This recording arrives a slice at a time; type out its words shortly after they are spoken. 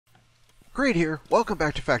Great here. Welcome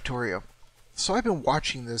back to Factorio. So I've been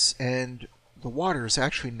watching this and the water is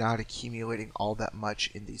actually not accumulating all that much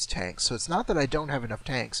in these tanks. So it's not that I don't have enough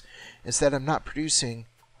tanks, it's that I'm not producing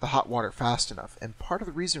the hot water fast enough. And part of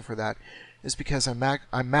the reason for that is because I'm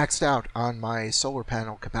maxed out on my solar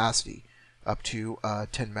panel capacity up to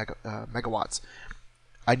 10 megawatts.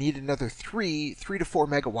 I need another 3 to 4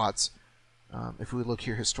 megawatts if we look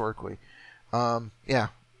here historically. Yeah,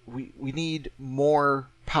 we need more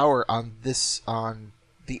power on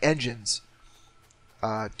the engines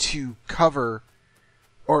to cover,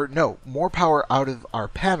 or no, more power out of our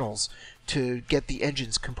panels to get the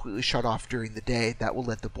engines completely shut off during the day. That will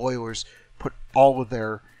let the boilers put all of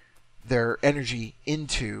their energy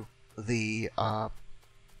into those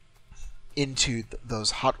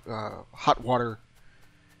hot water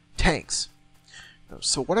tanks.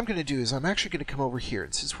 So what I'm going to do is I'm actually going to come over here,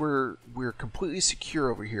 and since we're completely secure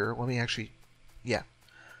over here, let me actually, yeah,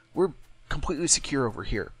 we're completely secure over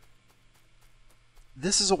here.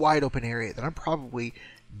 This is a wide open area that I'm probably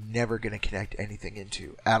never going to connect anything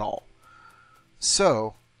into at all.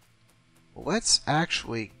 So let's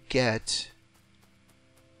actually get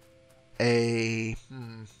a,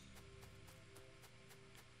 I'm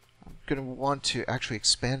going to want to actually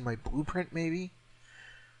expand my blueprint maybe.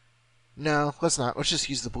 No, let's not. Let's just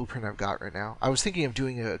use the blueprint I've got right now. I was thinking of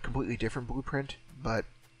doing a completely different blueprint, but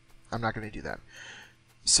I'm not going to do that.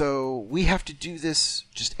 So we have to do this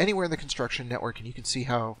just anywhere in the construction network, and you can see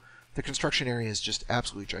how the construction area is just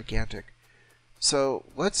absolutely gigantic. So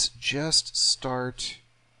let's just start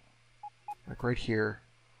like right here.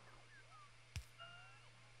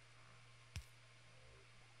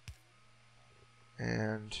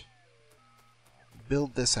 And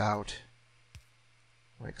build this out.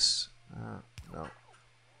 Like, no.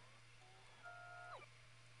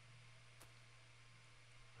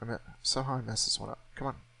 Somehow I messed this one up. Come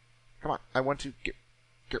on. Come on. I want to get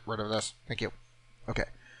rid of this. Thank you. Okay.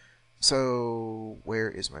 So, where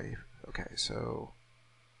is my... Okay, so...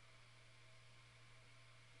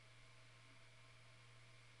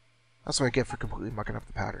 That's what I get for completely mucking up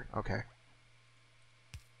the pattern. Okay.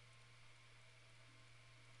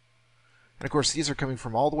 And of course, these are coming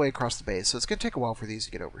from all the way across the base, so it's going to take a while for these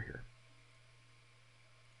to get over here.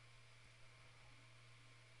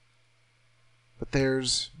 But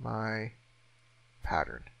there's my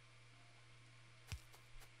pattern.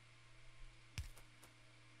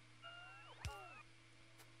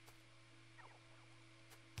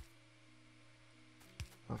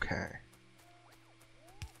 Okay.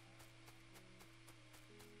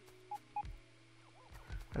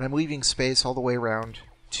 And I'm leaving space all the way around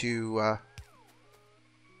to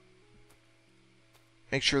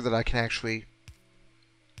make sure that I can actually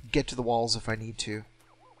get to the walls if I need to.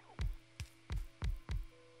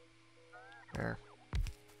 There.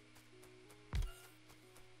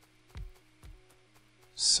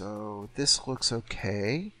 So this looks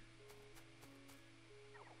okay.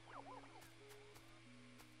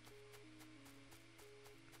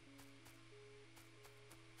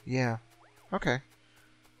 Yeah. Okay.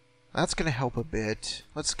 That's going to help a bit.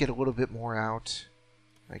 Let's get a little bit more out,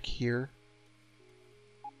 like here.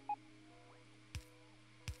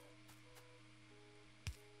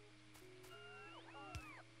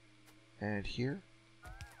 And here.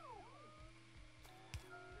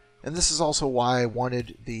 And this is also why I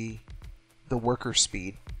wanted the worker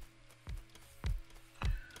speed.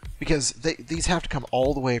 Because these have to come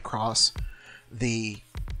all the way across the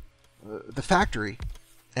factory,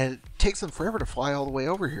 and it takes them forever to fly all the way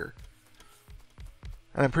over here.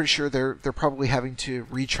 And I'm pretty sure they're probably having to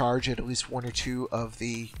recharge at least 1 or 2 of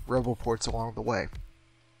the roboports along the way.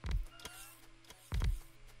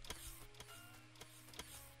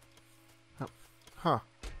 Oh, huh.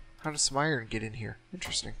 How does some iron get in here?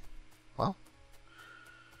 Interesting. Well,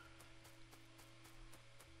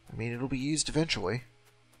 I mean, it'll be used eventually.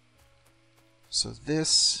 So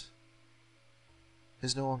this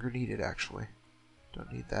is no longer needed, actually.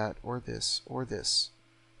 Don't need that, or this, or this.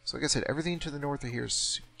 So like I said, everything to the north of here is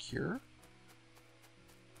secure.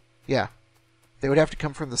 Yeah. They would have to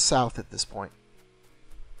come from the south at this point.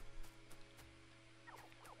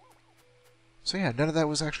 So yeah, none of that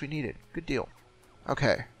was actually needed. Good deal.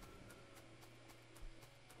 Okay.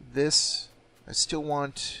 This, I still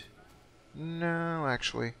want... No,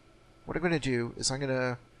 actually. What I'm going to do is I'm going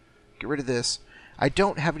to get rid of this. I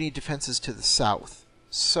don't have any defenses to the south.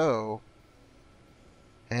 So...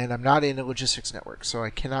 And I'm not in a logistics network, so I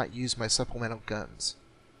cannot use my supplemental guns.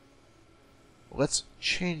 Let's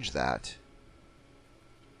change that.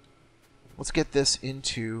 Let's get this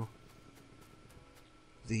into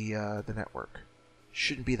the network.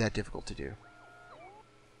 Shouldn't be that difficult to do.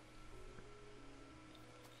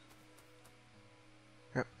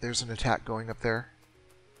 Yep, there's an attack going up there.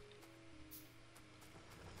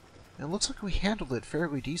 And it looks like we handled it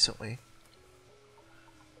fairly decently.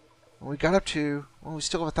 And we got up to... Well, we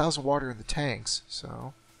still have 1,000 water in the tanks,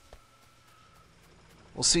 so...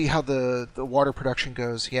 We'll see how the water production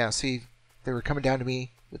goes. Yeah, see, they were coming down to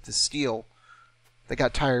me with the steel. They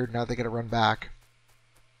got tired, now they gotta run back.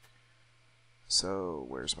 So,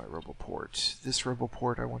 where's my roboport? This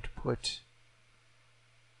roboport I want to put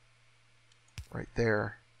right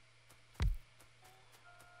there.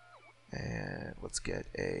 And let's get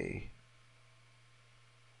a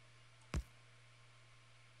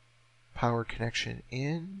power connection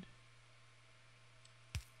in.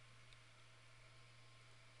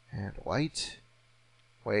 And light.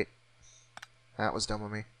 Wait. That was dumb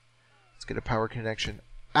of me. Let's get a power connection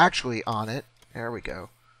actually on it. There we go.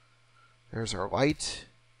 There's our light.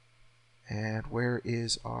 And where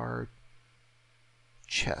is our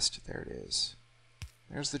chest? There it is.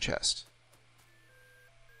 There's the chest.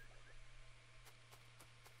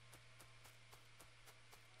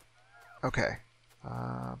 Okay.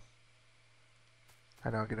 I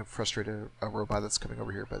know I'm going to frustrate a robot that's coming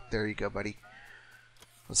over here, but there you go, buddy.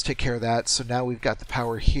 Let's take care of that. So now we've got the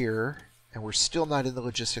power here, and we're still not in the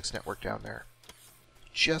logistics network down there.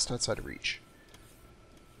 Just outside of reach.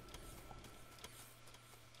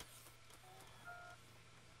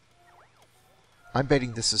 I'm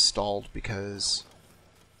betting this is stalled because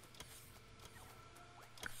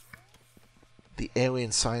the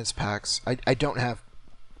alien science packs, I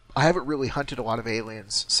haven't really hunted a lot of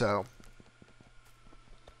aliens, so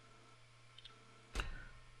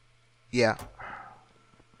yeah.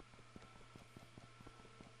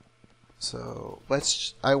 So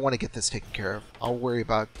I want to get this taken care of. I'll worry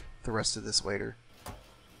about the rest of this later.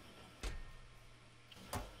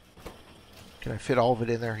 Can I fit all of it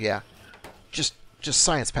in there? Yeah. Just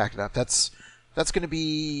science pack it up. That's going to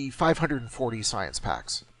be 540 science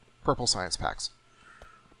packs. Purple science packs.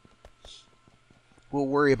 We'll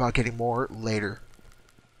worry about getting more later.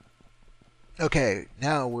 Okay,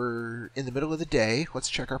 now we're in the middle of the day.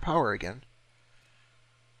 Let's check our power again.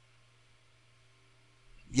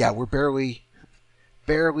 Yeah, we're barely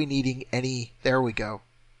needing any... There we go.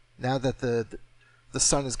 Now that the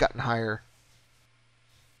sun has gotten higher.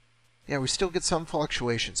 Yeah, we still get some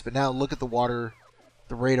fluctuations, but now look at the water,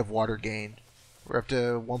 the rate of water gain. We're up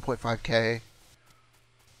to 1.5k,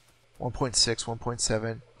 1.6,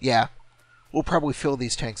 1.7. Yeah, we'll probably fill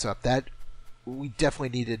these tanks up. That we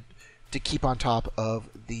definitely needed to keep on top of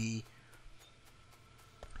the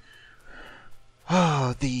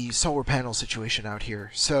solar panel situation out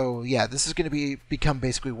here. So yeah, this is going to become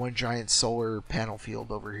basically one giant solar panel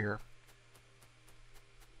field over here.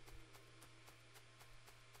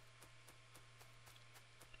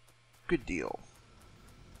 Good deal.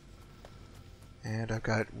 And I've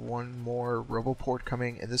got one more roboport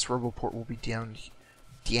coming, and this roboport will be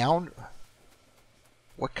down.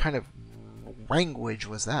 What kind of language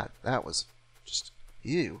was that? That was just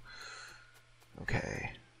ew.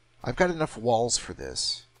 Okay. I've got enough walls for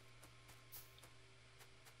this.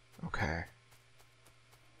 Okay.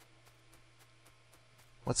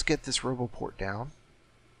 Let's get this roboport down.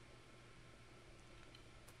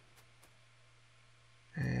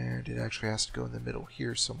 And it actually has to go in the middle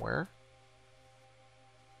here somewhere.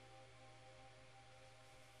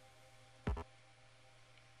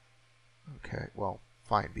 Okay, well,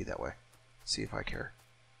 fine, be that way. See if I care.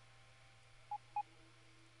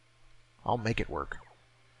 I'll make it work.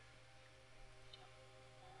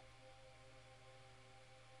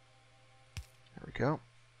 There we go.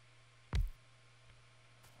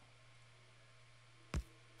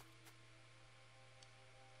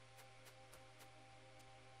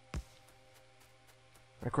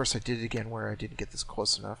 And of course I did it again where I didn't get this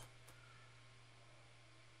close enough.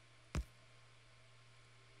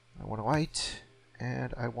 I want a light,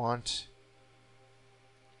 and I want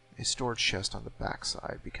a storage chest on the back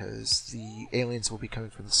side because the aliens will be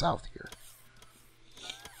coming from the south here.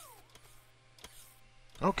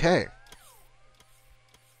 Okay.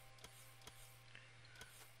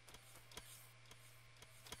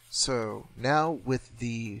 So now with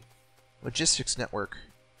the logistics network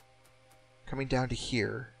coming down to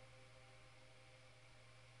here,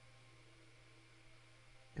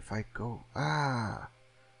 if I go...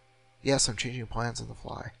 Yes, I'm changing plans on the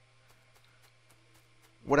fly.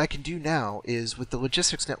 What I can do now is, with the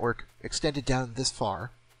logistics network extended down this far,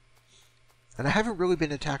 and I haven't really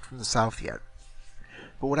been attacked from the south yet,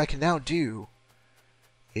 but what I can now do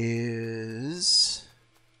is...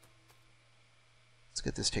 Let's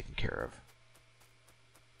get this taken care of.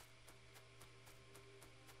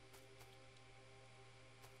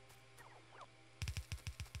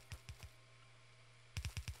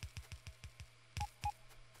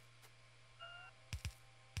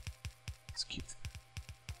 Let's keep.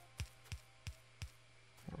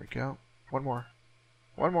 There we go. One more.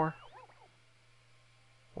 One more.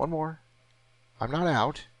 One more. I'm not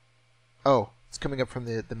out. Oh, it's coming up from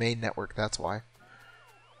the main network, that's why.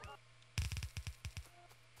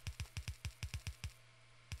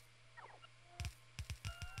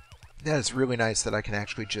 That is really nice that I can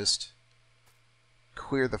actually just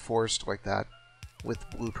clear the forest like that with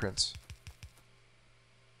blueprints.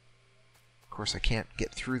 Of course, I can't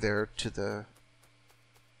get through there to the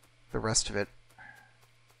rest of it.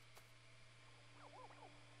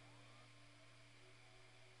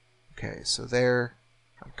 Okay, so there,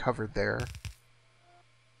 I'm covered there.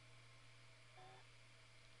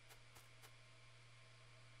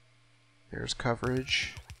 There's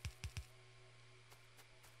coverage.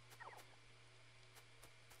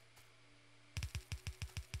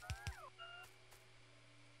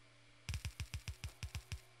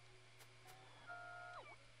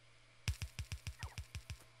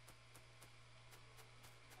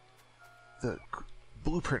 The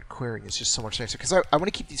blueprint clearing is just so much nicer because I want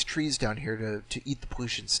to keep these trees down here to eat the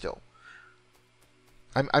pollution still.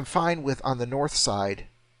 I'm fine with on the north side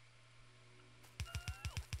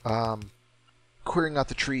clearing out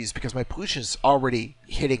the trees because my pollution is already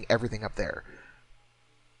hitting everything up there.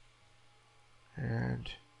 And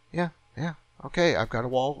yeah, okay, I've got a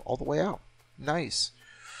wall all the way out. Nice.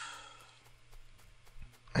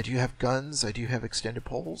 I do have guns, I do have extended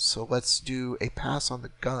poles, so let's do a pass on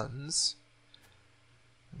the guns.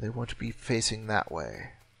 They want to be facing that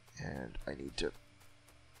way. And I need to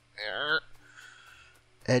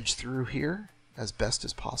edge through here as best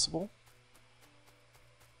as possible.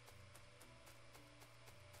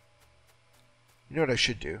 You know what I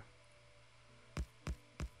should do?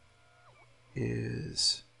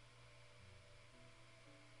 Is...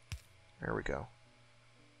 There we go.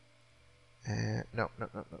 And no.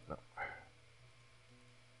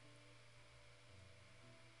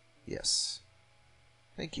 Yes.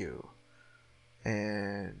 Thank you.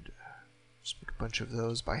 And just make a bunch of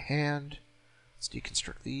those by hand. Let's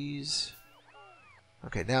deconstruct these.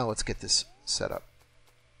 Okay, now let's get this set up.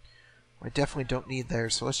 I definitely don't need there,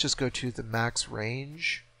 so let's just go to the max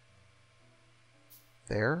range.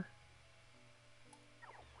 There.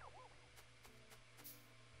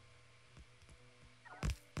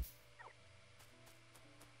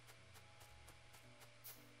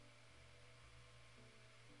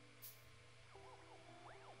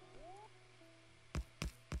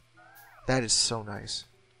 That is so nice.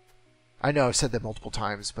 I know I've said that multiple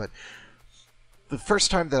times, but the first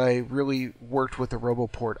time that I really worked with the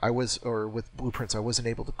RoboPort, or with blueprints, I wasn't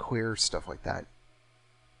able to clear stuff like that.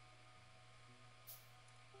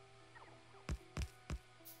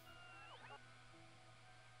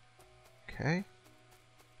 Okay.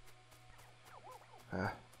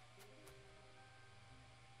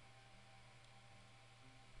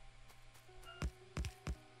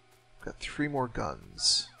 Got 3 more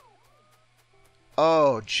guns.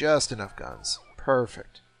 Oh, just enough guns.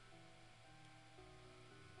 Perfect.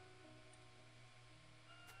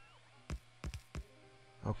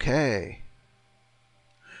 Okay.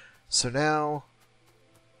 So now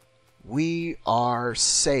we are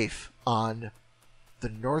safe on the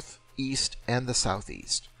northeast and the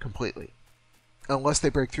southeast completely. Unless they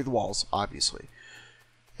break through the walls, obviously.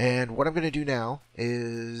 And what I'm going to do now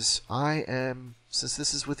is since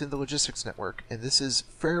this is within the logistics network, and this is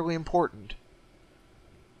fairly important,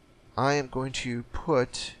 I am going to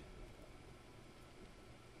put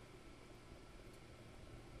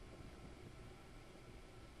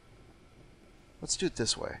let's do it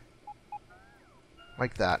this way.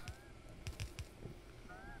 Like that.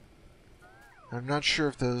 I'm not sure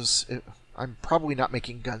if those... I'm probably not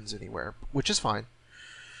making guns anywhere, which is fine.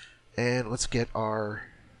 And let's get our...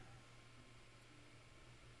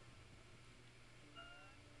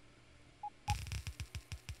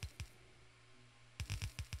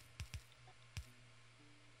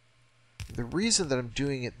 The reason that I'm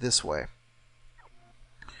doing it this way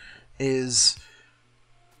is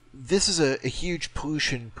this is a huge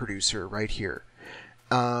pollution producer right here.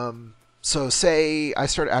 So say I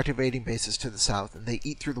start activating bases to the south and they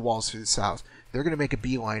eat through the walls through the south. They're going to make a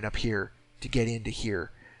beeline up here to get into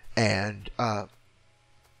here and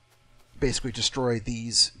basically destroy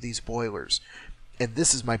these boilers. And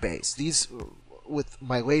this is my base. These, with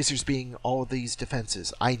my lasers being all of these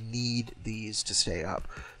defenses, I need these to stay up.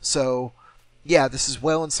 So yeah, this is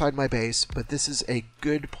well inside my base, but this is a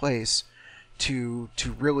good place to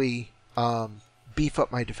really beef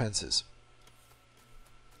up my defenses.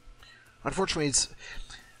 Unfortunately,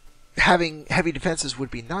 having heavy defenses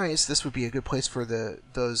would be nice. This would be a good place for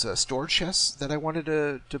those storage chests that I wanted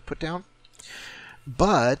to put down.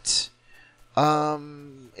 But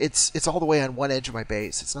it's all the way on one edge of my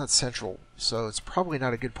base. It's not central, so it's probably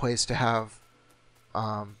not a good place to have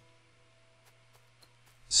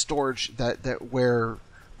storage that where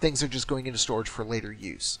things are just going into storage for later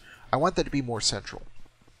use. I want that to be more central.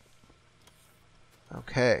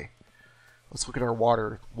 Okay, let's look at our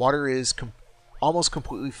water. Water is almost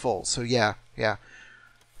completely full. So yeah.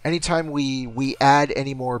 Anytime we add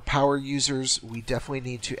any more power users, we definitely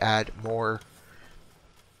need to add more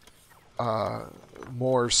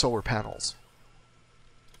solar panels.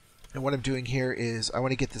 And what I'm doing here is I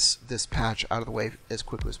want to get this patch out of the way as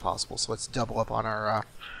quickly as possible. So let's double up on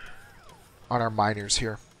our miners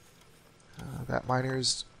here. That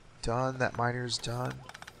miner's done. That miner's done.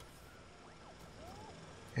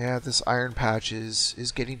 Yeah, this iron patch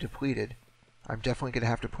is getting depleted. I'm definitely going to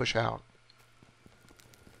have to push out.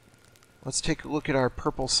 Let's take a look at our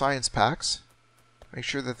purple science packs. Make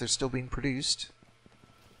sure that they're still being produced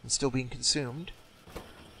and still being consumed,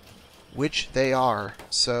 which they are.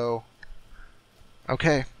 So,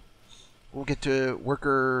 okay, we'll get to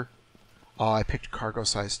worker. Oh, I picked cargo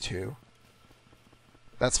size 2.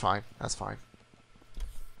 That's fine. That's fine.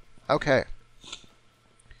 Okay.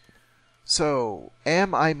 So,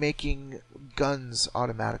 am I making guns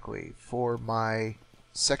automatically for my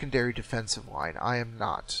secondary defensive line? I am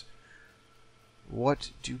not.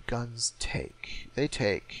 What do guns take? They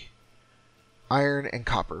take iron and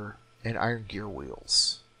copper and iron gear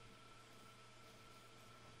wheels.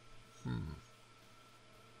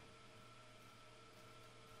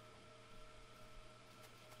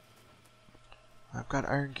 I've got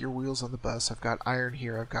iron gear wheels on the bus. I've got iron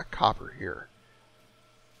here. I've got copper here.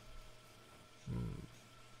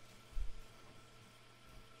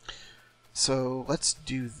 So let's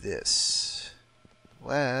do this.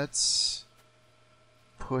 Let's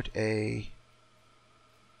put a...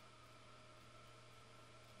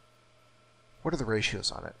 What are the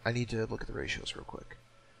ratios on it? I need to look at the ratios real quick.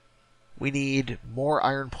 We need more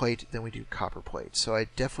iron plate than we do copper plate, so I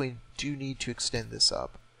definitely do need to extend this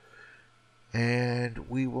up. And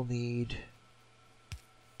we will need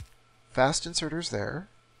fast inserters there.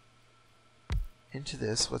 Into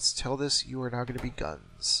this, let's tell this you are now going to be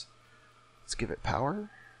guns. Let's give it power.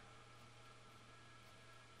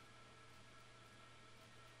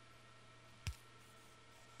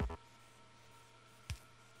 There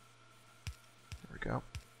we go.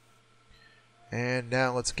 And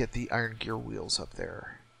now let's get the iron gear wheels up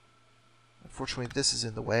there. Unfortunately, this is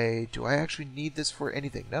in the way. Do I actually need this for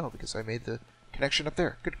anything? No, because I made the connection up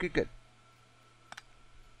there. Good, good, good.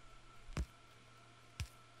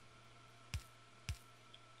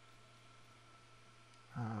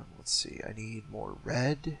 Let's see, I need more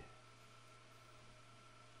red.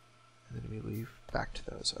 And then we leave back to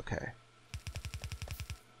those. Okay.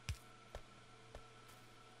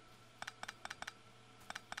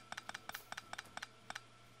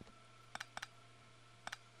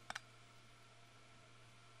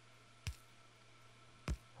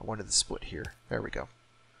 I wanted the split here. There we go.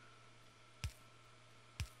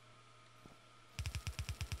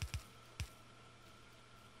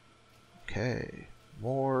 Okay.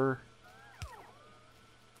 More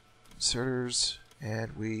inserters,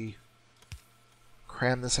 and we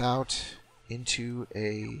cram this out into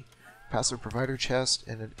a passive provider chest,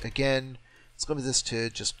 and again, let's limit this to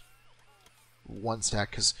just one stack,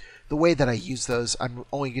 because the way that I use those, I'm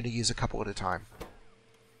only going to use a couple at a time.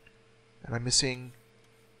 And I'm missing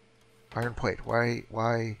iron plate.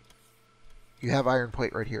 Why? You have iron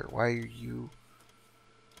plate right here. Why are you...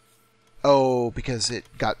 Oh, because it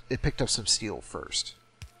picked up some steel first.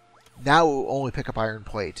 Now it will only pick up iron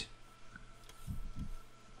plate.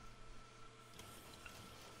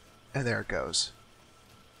 And there it goes.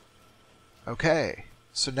 Okay,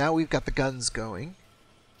 so now we've got the guns going.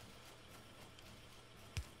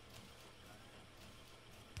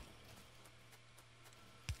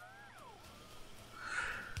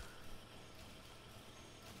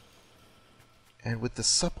 And with the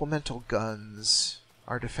supplemental guns,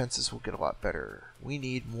 our defenses will get a lot better. We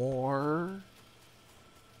need more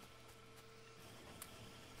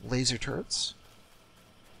laser turrets.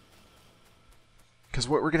 Because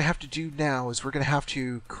what we're going to have to do now is we're going to have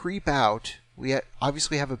to creep out. We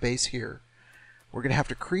obviously have a base here. We're going to have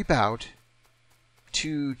to creep out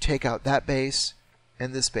to take out that base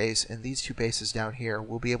and this base and these two bases down here.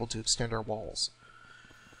 We'll be able to extend our walls.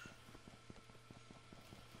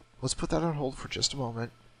 Let's put that on hold for just a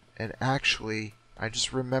moment. And actually, I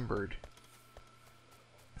just remembered.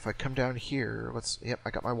 If I come down here, yep, I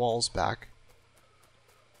got my walls back.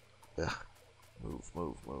 Ugh.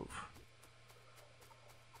 Move.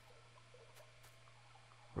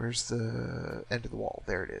 Where's the end of the wall?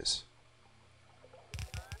 There it is.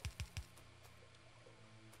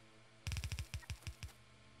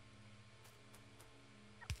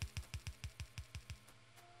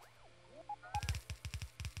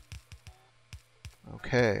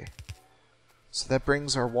 Okay. So that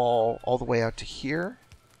brings our wall all the way out to here.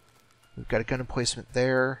 We've got a gun emplacement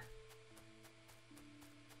there.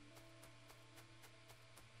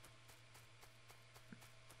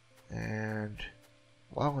 And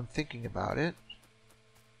while I'm thinking about it,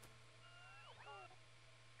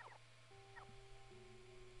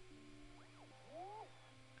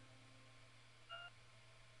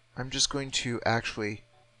 I'm just going to actually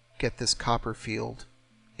get this copper field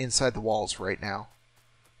inside the walls right now.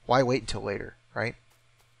 Why wait until later, right?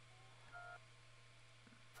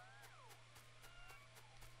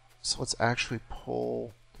 So let's actually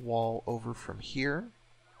pull the wall over from here.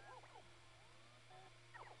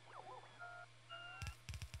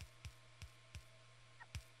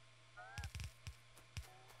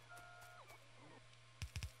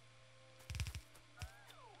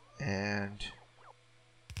 And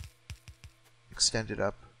extend it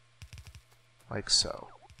up like so.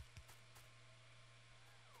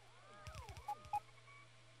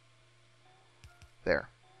 There.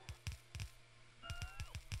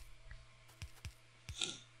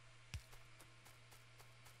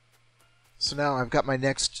 So now I've got my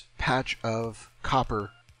next patch of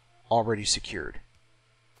copper already secured.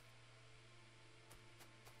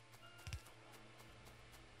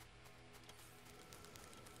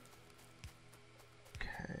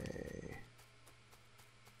 Okay.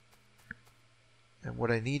 And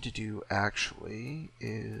what I need to do actually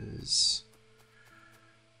is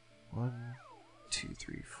 1, 2,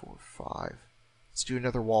 3, 4, 5. Let's do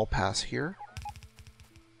another wall pass here.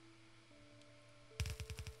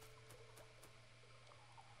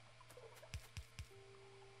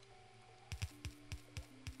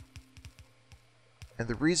 And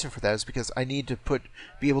the reason for that is because I need to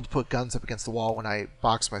be able to put guns up against the wall when I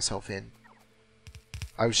box myself in.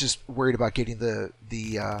 I was just worried about getting the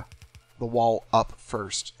wall up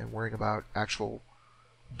first and worrying about actual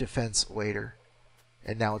defense later.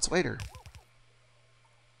 And now it's later.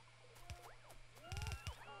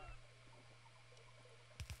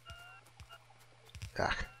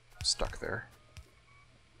 Ah, stuck there.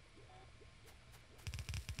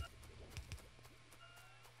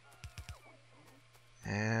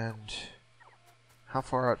 And how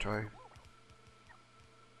far out do I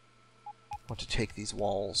want to take these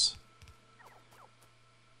walls?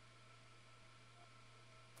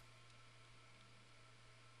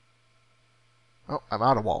 Oh, I'm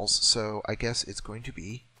out of walls, so I guess it's going to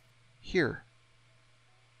be here.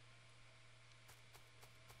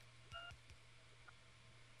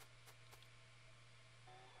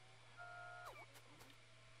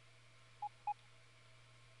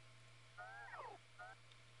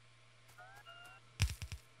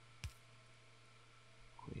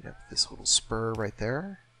 Clean up this little spur right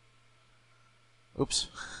there. Oops.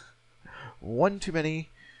 One too many.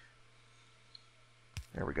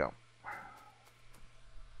 There we go.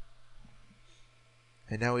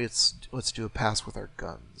 And now let's do a pass with our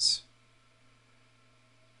guns.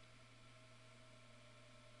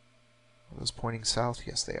 Are those pointing south?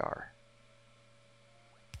 Yes, they are.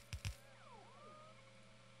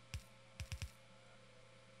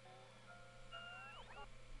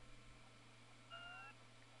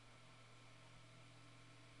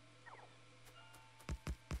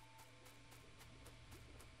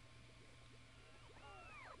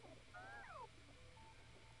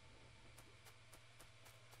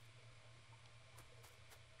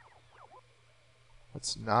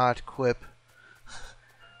 Let's not equip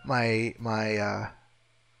my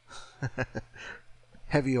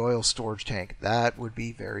heavy oil storage tank. That would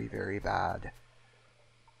be very, very bad.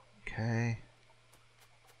 Okay.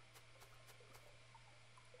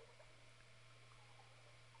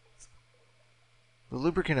 The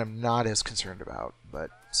lubricant I'm not as concerned about, but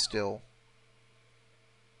still.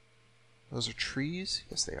 Those are trees?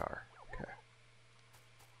 Yes, they are. Okay.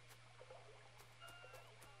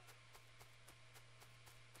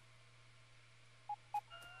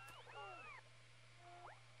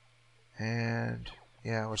 And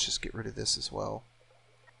yeah, let's just get rid of this as well.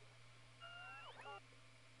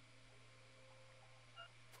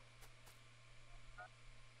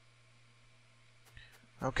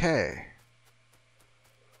 Okay.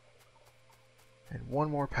 And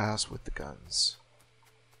one more pass with the guns.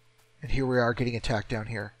 And here we are getting attacked down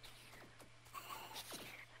here.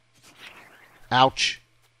 Ouch.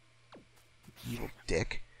 You little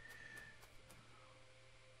dick.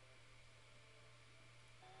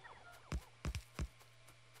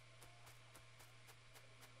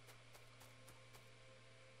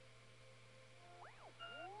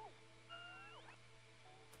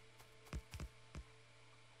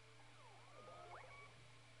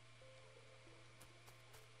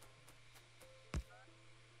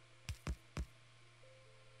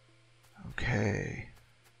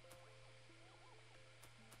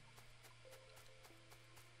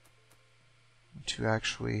 to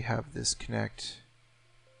actually have this connect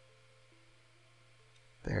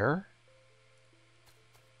there.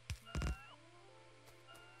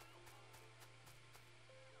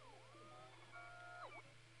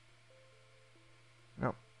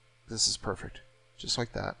 Nope, this is perfect. Just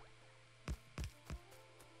like that.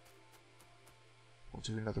 We'll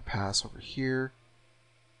do another pass over here.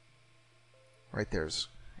 Right there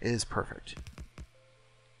is perfect.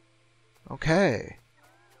 Okay.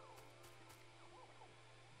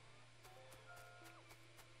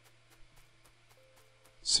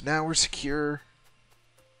 So now we're secure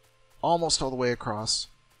almost all the way across,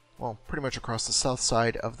 well, pretty much across the south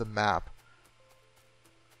side of the map.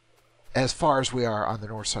 As far as we are on the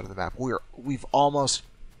north side of the map, we've almost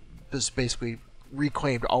just basically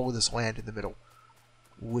reclaimed all of this land in the middle,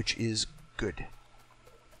 which is good.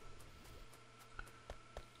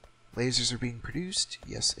 Lasers are being produced.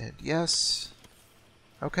 Yes and yes.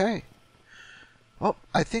 Okay. Well,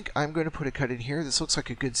 I think I'm going to put a cut in here. This looks like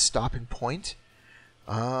a good stopping point.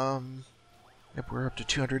 Yep, we're up to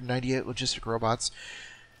 298 logistic robots.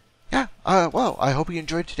 Yeah, well, I hope you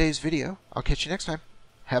enjoyed today's video. I'll catch you next time.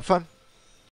 Have fun.